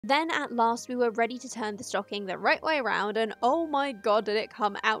Then at last we were ready to turn the stocking the right way around, and oh my god did it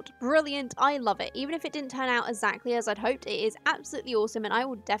come out brilliant. I love it. Even if it didn't turn out exactly as I'd hoped, it is absolutely awesome and I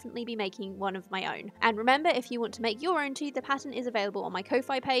will definitely be making one of my own. And remember, if you want to make your own too, the pattern is available on my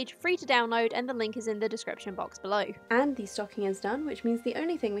Ko-Fi page, free to download, and the link is in the description box below. And the stocking is done, which means the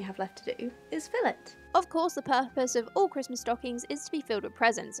only thing we have left to do is fill it. Of course, the purpose of all Christmas stockings is to be filled with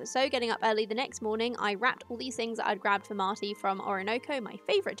presents, so getting up early the next morning, I wrapped all these things that I'd grabbed for Marty from Orinoco, my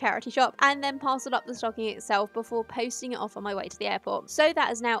favourite charity shop, and then parcelled up the stocking itself before posting it off on my way to the airport. So that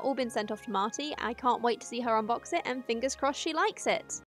has now all been sent off to Marty. I can't wait to see her unbox it, and fingers crossed she likes it.